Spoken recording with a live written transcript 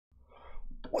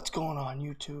going on,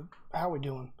 YouTube? How we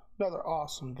doing? Another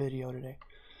awesome video today.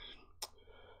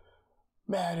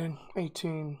 Madden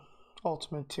 18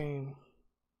 Ultimate Team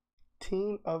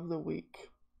of the Week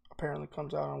apparently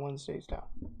comes out on Wednesdays now.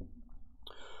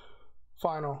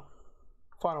 Final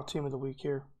Team of the Week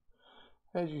here.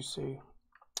 As you see,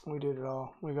 we did it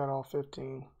all. We got all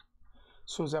 15.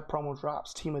 As soon as that promo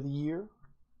drops, Team of the Year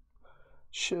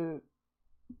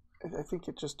I think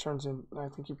it just turns in. I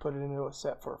think you put it into a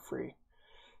set for a free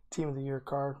Team of the Year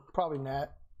card. Probably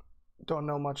not. Don't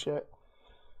know much yet.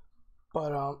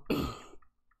 But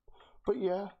but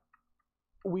yeah,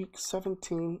 week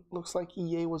 17 looks like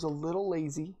EA was a little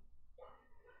lazy.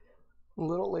 A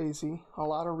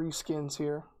lot of reskins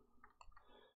here.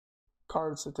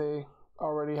 Cards that they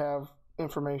already have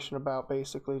information about,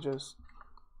 basically just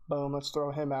boom, let's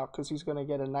throw him out because he's going to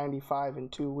get a 95 in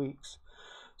 2 weeks.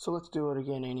 So let's do it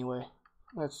again anyway.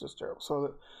 That's just terrible.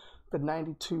 So the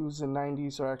 92s and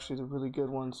 90s are actually the really good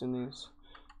ones in these.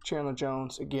 Chandler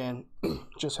Jones, again,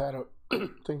 just had a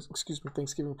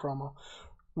Thanksgiving promo.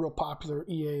 Real popular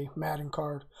EA Madden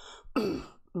card.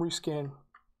 Reskin.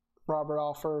 Robert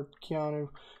Alford, Keanu,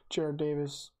 Jared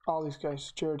Davis, all these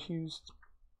guys. Jared Hughes.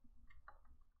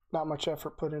 Not much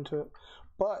effort put into it.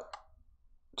 But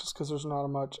just because there's not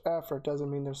much effort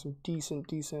doesn't mean there's some decent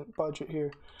budget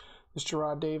here. This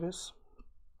Gerard Davis.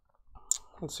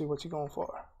 Let's see what's he going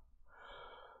for.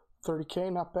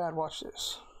 30K, not bad. Watch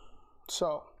this.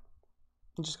 So,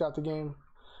 you just got the game.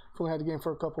 You've only had the game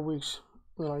for a couple weeks.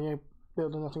 You know, you ain't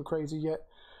building nothing crazy yet.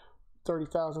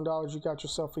 $30,000, you got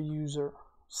yourself a user.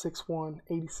 6'1",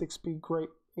 86p, great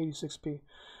 86p.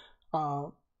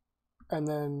 And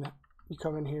then you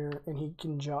come in here and he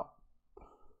can jump.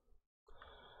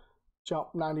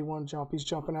 91 jump. He's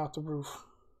jumping out the roof,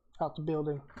 out the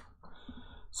building.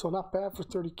 So not bad for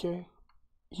 30K.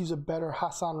 He's a better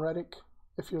Hassan Reddick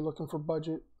if you're looking for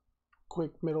budget,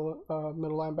 quick middle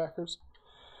linebackers.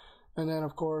 And then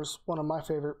of course one of my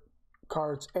favorite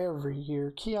cards every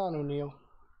year, Keanu Neal.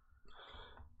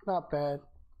 Not bad.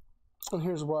 And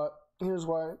here's why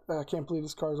I can't believe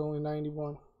this card is only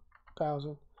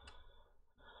 91,000.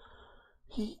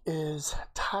 He is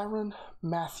Tyrann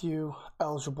Mathieu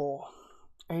eligible.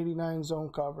 89 zone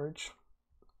coverage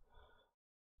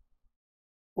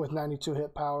with 92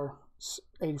 hit power,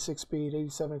 86 speed,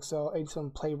 87 excel,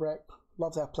 87 play rec.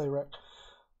 Love that play rec.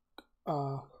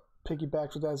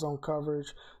 Piggybacks with that zone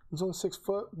coverage. He's only 6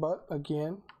 foot, but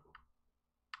again,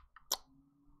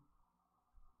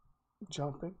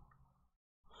 jumping,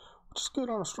 which is good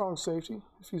on a strong safety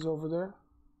if he's over there.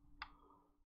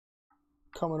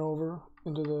 Coming over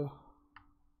into the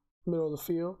middle of the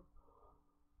field.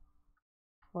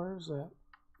 Where is that?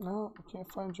 No, I can't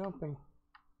find jumping.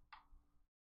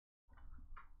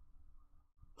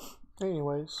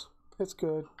 Anyways, it's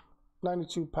good.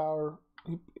 92 power.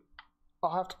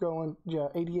 I'll have to go in, yeah,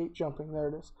 88 jumping. There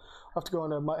it is. I'll have to go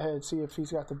into MUT Head, see if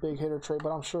he's got the big hitter trait,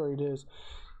 but I'm sure he does.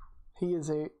 He is,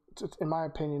 in my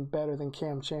opinion, better than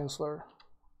Cam Chancellor.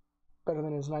 Better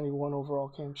than his 91 overall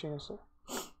Cam Chancellor.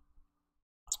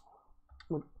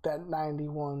 With that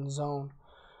 91 zone.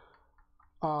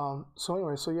 So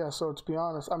anyway, so to be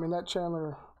honest, I mean that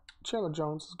Chandler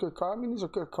Jones is a good card. I mean these are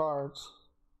good cards.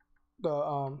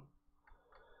 The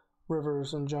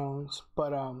Rivers and Jones,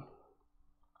 but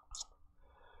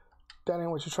that ain't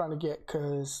what you're trying to get,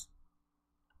 because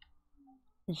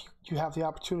you have the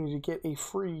opportunity to get a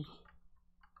free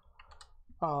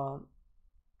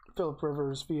Phillip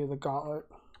Rivers via the Gauntlet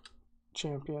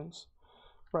Champions.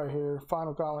 Right here,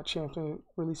 Final Gauntlet Champion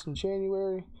released in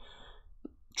January.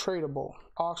 Tradable,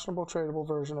 auctionable, tradable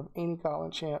version of any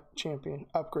Gauntlet champion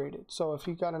upgraded. So if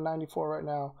you got a 94 right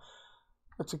now,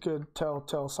 that's a good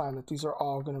telltale sign that these are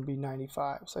all going to be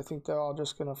 95s. I think they're all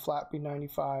just going to flat be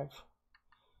 95.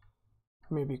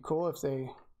 It may be cool if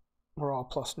they were all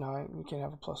 +9. You can't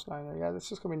have a +9 there. Yeah, this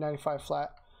is going to be 95 flat,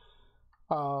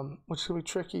 which is going to be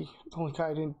tricky. The only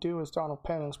guy I didn't do is Donald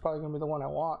Penn, and it's probably going to be the one I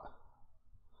want.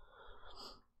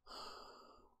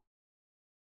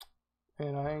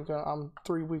 And I'm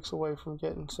 3 weeks away from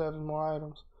getting 7 more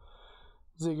items.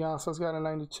 Zig Ansah's got a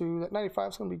 92. That 95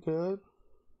 is going to be good.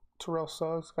 Terrell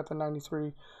Suggs got the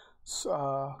 93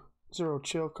 zero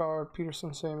chill card.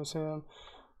 Peterson, same as him.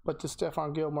 But the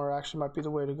Stephon Gilmore actually might be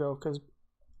the way to go, because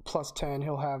 +10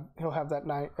 he'll have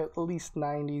that at least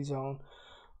 90 zone,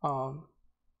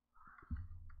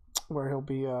 where he'll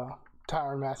be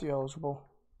Tyrann Mathieu eligible.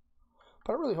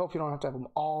 But I really hope you don't have to have them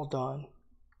all done.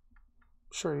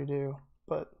 Sure you do,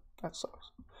 but that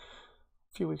sucks.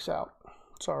 A few weeks out,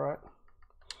 it's all right.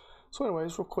 So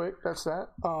anyways, real quick, that's that.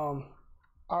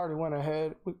 I already went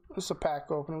ahead. This is a pack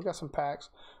opening. We got some packs.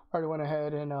 I already went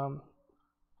ahead and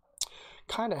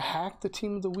kind of hacked the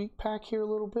Team of the Week pack here a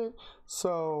little bit.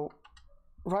 So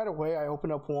right away I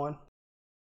opened up one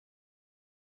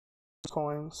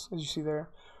coins, as you see there.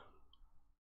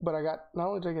 But I got, not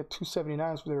only did I get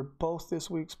 279s, but they were both this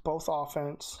week's, both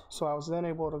offense. So I was then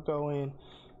able to go in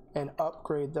and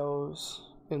upgrade those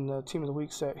in the Team of the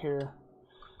Week set here,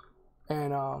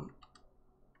 and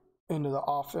into the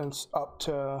offense up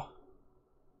to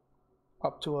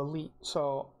elite.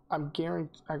 So I'm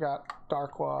guaranteed I got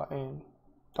Darkwa and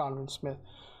Donovan Smith.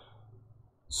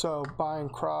 So buying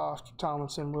Croft,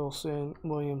 Tomlinson, Wilson,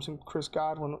 Williams, and Chris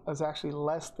Godwin is actually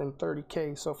less than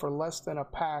 30K. So for less than a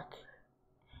pack,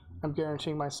 I'm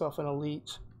guaranteeing myself an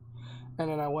elite. And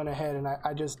then I went ahead and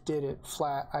I just did it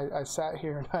flat. I sat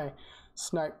here and I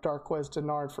sniped Darquez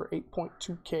Denard for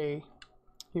 8.2K.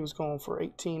 He was going for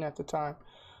 18 at the time.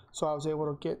 So I was able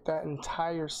to get that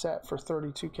entire set for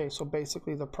 32K. So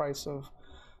basically the price of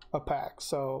a pack.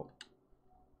 So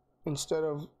instead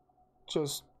of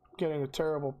just getting a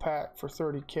terrible pack for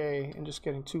 30K and just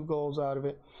getting 2 goals out of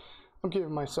it, I'm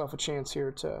giving myself a chance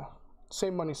here to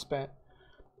save money spent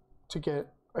to get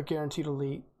a guaranteed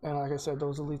elite. And like I said,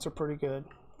 those elites are pretty good.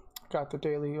 Got the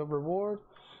daily reward,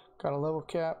 got a level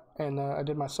cap, and I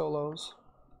did my solos,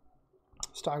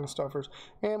 stocking stuffers,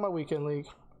 and my weekend league.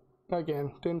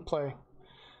 Again, didn't play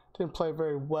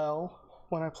very well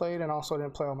when I played, and also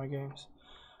didn't play all my games.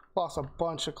 Lost a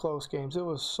bunch of close games. It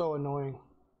was so annoying.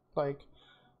 Like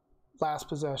last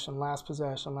possession, last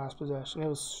possession, last possession. It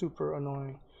was super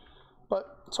annoying. But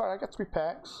it's alright, I got 3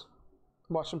 packs.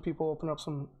 Watching people open up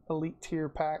some elite tier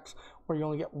packs where you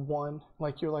only get 1,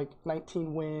 like you're like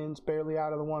 19 wins, barely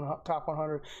out of the top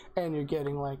 100, and you're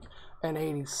getting like an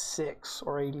 86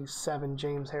 or 87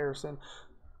 James Harrison,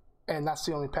 and that's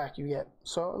the only pack you get.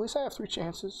 So at least I have 3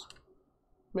 chances.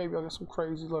 Maybe I'll get some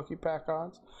crazy lucky pack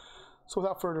odds. So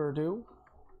without further ado,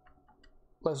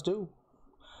 let's do.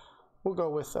 We'll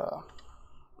go with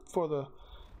for the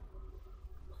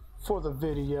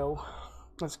video.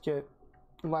 Let's get.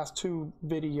 The last 2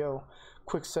 video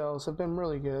quick sells have been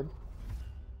really good.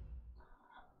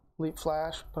 Elite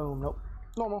Flash, boom, nope.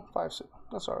 Normal, 5-6,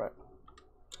 that's alright.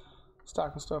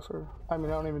 Stocking stuffer, I mean,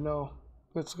 I don't even know.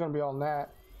 It's gonna be all Nat.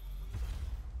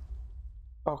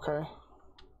 Okay.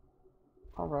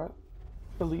 Alright.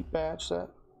 Elite badge set.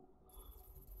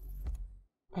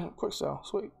 And quick sell,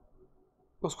 sweet.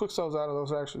 Those quick sells out of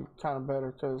those are actually kind of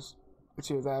better because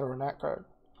it's either that or a Nat card.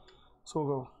 So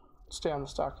we'll go stay on the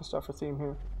stocking stuffer theme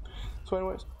here. So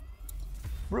anyways,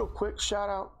 real quick shout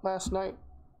out last night,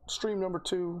 stream number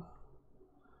 2,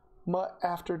 MUT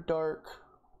After Dark.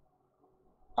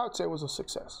 I would say it was a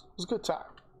success. It was a good time.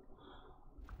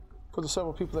 For the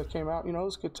several people that came out, you know, it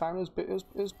was a good time. It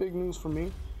was big news for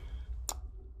me.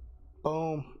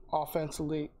 Boom, offense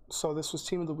elite. So this was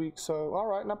Team of the Week. So all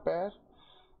right, not bad,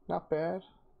 not bad.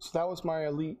 So that was my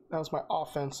elite. That was my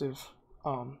offensive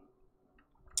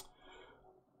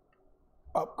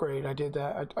upgrade. I did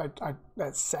that. I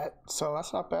that set. So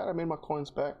that's not bad. I made my coins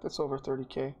back. That's over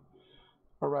 30K,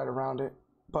 or right around it.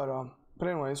 But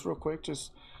anyways, real quick,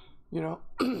 just, you know,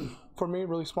 for me,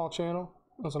 really small channel.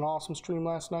 It was an awesome stream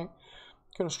last night.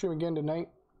 Gonna stream again tonight.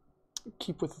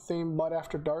 Keep with the theme, MUT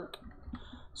After Dark.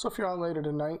 So if you're on later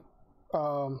tonight,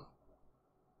 and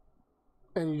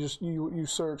you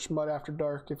search MUT After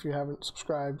Dark if you haven't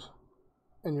subscribed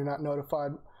and you're not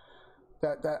notified,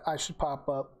 that I should pop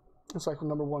up. It's like the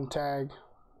 #1 tag.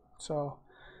 So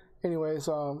anyways,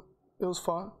 it was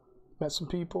fun. Met some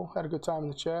people, had a good time in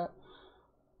the chat,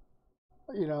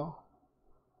 you know,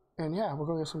 and yeah, we're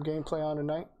gonna get some gameplay on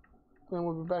tonight, and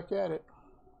we'll be back at it.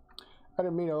 I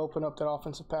didn't mean to open up that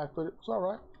offensive pack, but it was all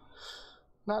right.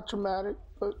 Not dramatic,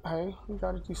 but hey, we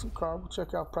got a decent card. We'll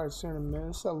check out prices here in a minute.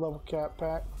 It's that level cap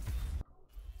pack.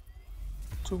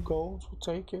 2 golds, we'll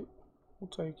take it. We'll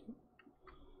take it.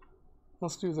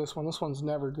 Let's do this one. This one's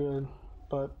never good,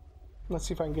 but let's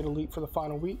see if I can get elite for the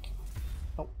final week.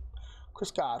 Nope. Chris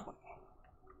Godwin.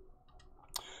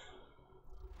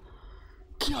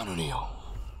 Keanu Neal.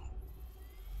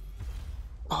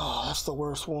 Oh, that's the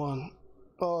worst one.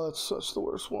 Oh, that's such the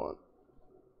worst one.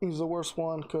 He's the worst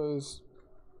one because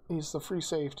he's the free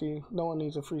safety. No one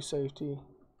needs a free safety.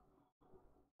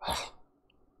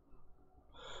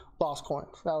 Lost coin.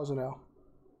 That was an L.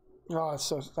 Oh,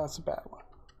 that's a bad one.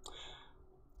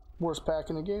 Worst pack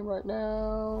in the game right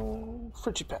now,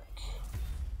 Fritchie pack.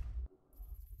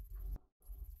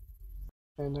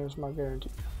 And there's my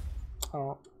guarantee.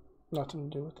 Oh, nothing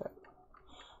to do with that.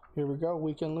 Here we go.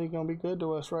 Weekend league gonna be good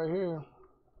to us right here.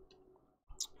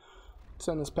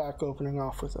 Send this pack opening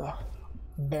off with a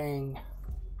bang.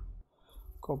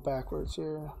 Go backwards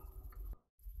here.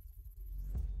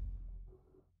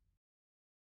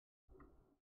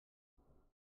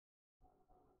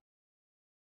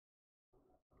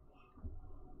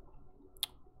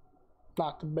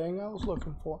 Not the bang I was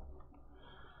looking for.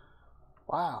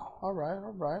 Wow. All right.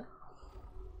 All right.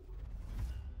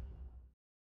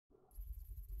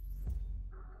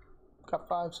 Got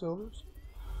 5 silvers.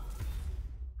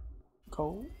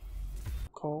 Gold.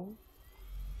 Gold.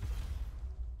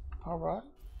 All right.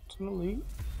 It's an elite.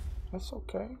 That's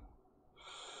okay.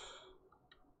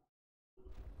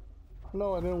 I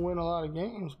know I didn't win a lot of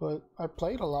games, but I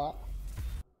played a lot.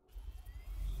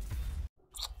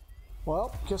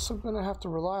 Well, guess I'm gonna have to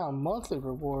rely on monthly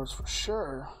rewards for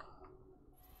sure.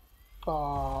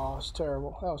 Oh, it's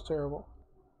terrible. That was terrible.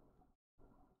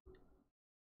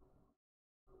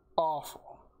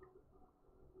 Awful.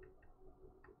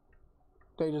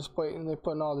 They just put and they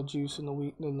putting all the juice in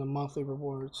the monthly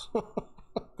rewards.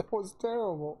 That was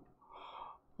terrible.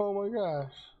 Oh my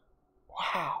gosh.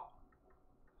 Wow.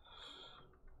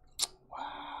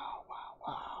 Wow, wow,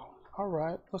 wow.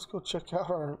 Alright, let's go check out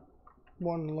our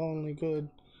one lonely good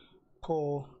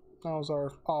pull. That was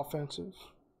our offensive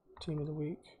team of the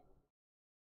week.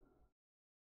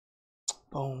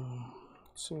 Boom.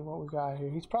 Let's see what we got here.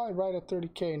 He's probably right at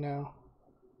 30K now.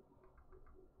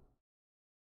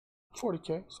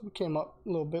 40K, so we came up a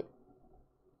little bit.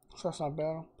 So that's not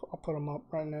bad. I'll put him up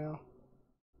right now.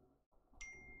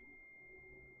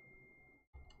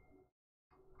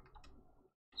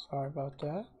 Sorry about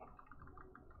that.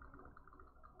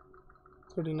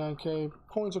 39K.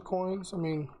 Coins are coins. I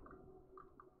mean,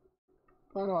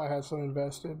 I know I had some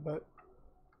invested, but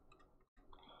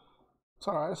it's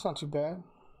alright. It's not too bad.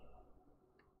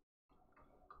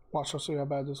 Watch, I'll see how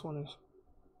bad this one is.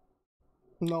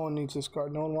 No one needs this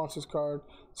card. No one wants this card.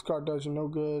 This card does you no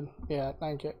good. Yeah,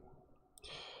 9K.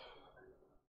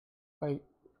 Like,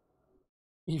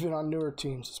 even on newer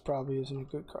teams, this probably isn't a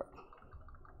good card.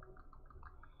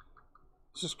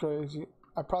 It's just crazy.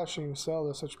 I probably shouldn't even sell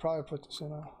this. I should probably put this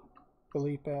in a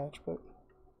elite badge, but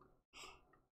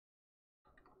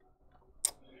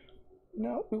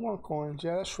no, we want coins.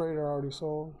 Yeah, that Schrader already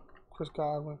sold. Chris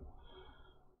Godwin.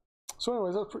 So,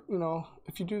 anyways, that's, you know,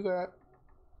 if you do that,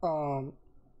 oh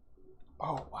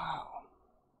wow.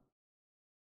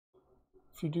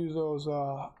 If you do those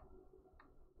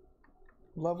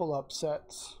level up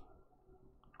sets,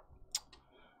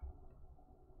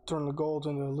 turn the golds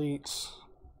into elites.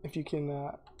 If you can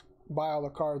buy all the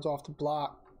cards off the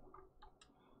block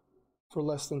for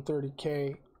less than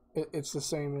 30K, it's the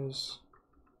same as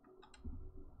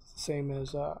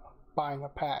buying a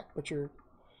pack, but you're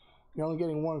only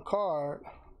getting one card,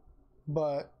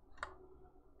 but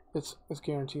it's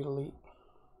guaranteed elite.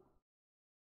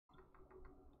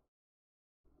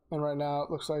 And right now it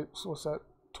looks like, what's that,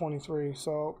 23,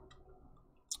 so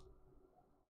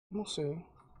we'll see.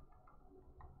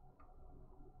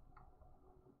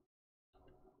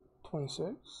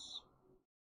 26.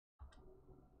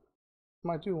 I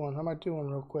might do one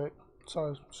real quick, so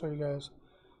I'll show you guys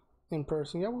in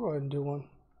person. Yeah, we'll go ahead and do one.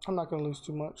 I'm not gonna lose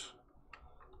too much.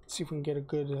 Let's see if we can get a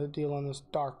good deal on this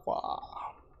Darkwa.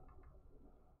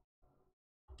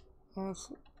 That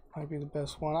might be the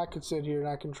best one. I could sit here and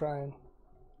I can try and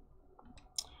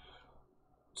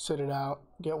sit it out,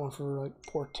 get one for like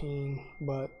 14,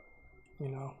 but you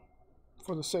know,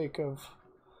 for the sake of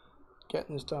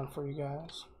getting this done for you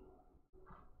guys,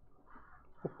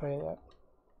 we'll pay that.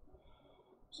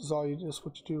 This is all you just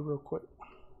what you do real quick.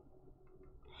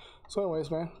 So anyways,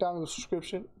 man, down in the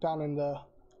description, down in the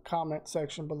comment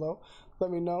section below, let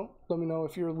me know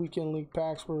if your weekend league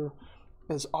packs were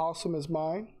as awesome as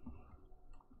mine,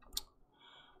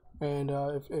 and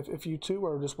if you too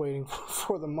are just waiting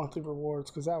for the monthly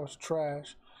rewards, because that was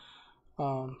trash.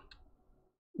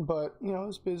 But you know, it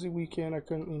was a busy weekend. I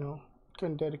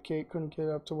couldn't dedicate, couldn't get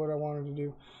up to what I wanted to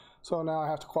do, so now I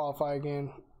have to qualify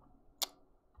again,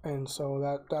 and so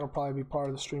that'll probably be part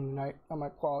of the stream tonight. I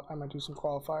might do some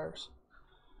qualifiers,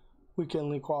 weekend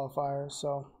league qualifiers.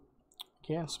 So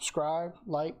again, subscribe,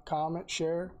 like, comment,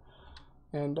 share,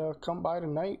 and come by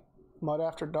tonight. MUT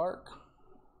After Dark.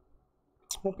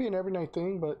 Won't be an every night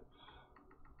thing, but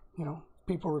you know,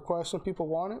 people request and people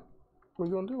want it, we're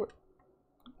gonna do it.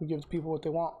 We give the people what they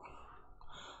want.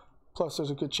 Plus, there's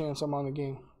a good chance I'm on the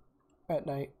game at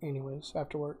night, anyways,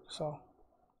 after work. So,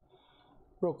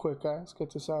 real quick, guys,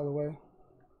 get this out of the way,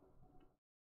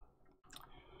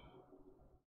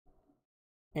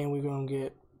 and we're gonna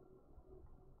get.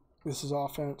 This is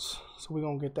offense, so we're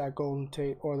gonna get that Golden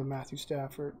Tate or the Matthew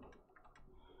Stafford.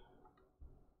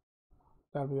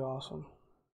 That'd be awesome.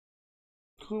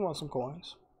 We want some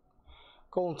coins.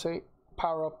 Golden Tate,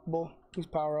 power upable. He's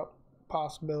power up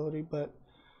possibility, but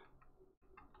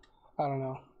I don't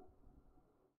know.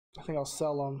 I think I'll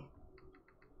sell them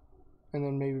and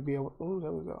then maybe be able. Oh,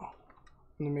 there we go.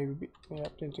 And then maybe, yeah,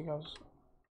 didn't think I was.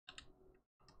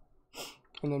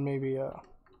 And then maybe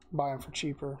buy him for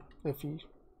cheaper if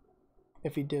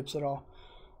he dips at all.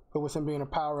 But with him being a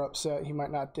power-up set, he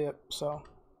might not dip. So,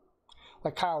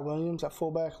 like Kyle Williams at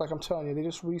fullback, like I'm telling you, they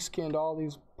just reskinned all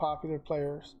these popular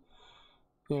players.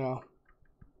 You know,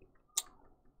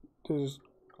 there's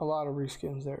a lot of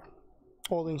reskins there.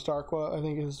 Holdings Darkwa, I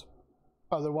think his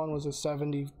other one was a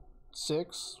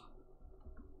 76.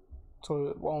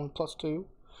 So only +2.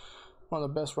 One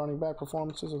of the best running back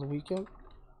performances of the weekend.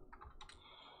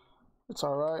 It's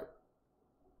alright.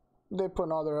 They're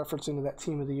putting all their efforts into that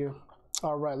team of the year.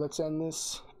 Alright, let's end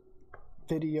this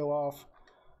video off.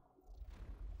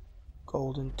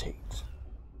 Golden Tate.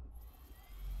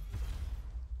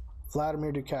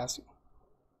 Vladimir Ducassi.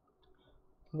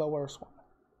 The worst one.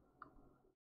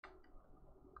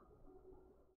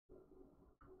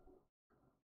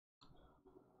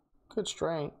 Good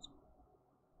strength.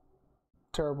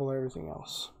 Terrible everything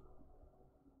else.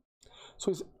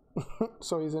 So he's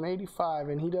so he's an 85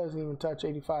 and he doesn't even touch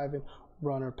 85 in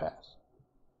run or pass.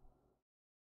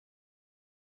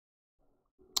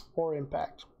 Or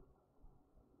impact.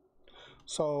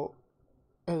 So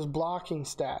his blocking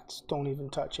stats don't even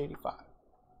touch 85.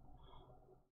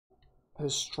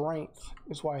 His strength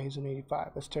is why he's an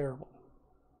 85. That's terrible.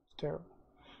 It's terrible.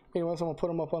 Anyways, I'm going to put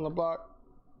him up on the block.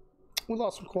 We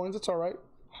lost some coins. It's alright.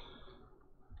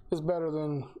 It's better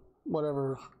than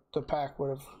whatever the pack would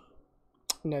have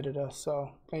netted us. So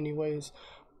anyways,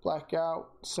 Blackout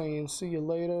saying see you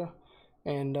later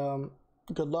and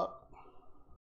good luck.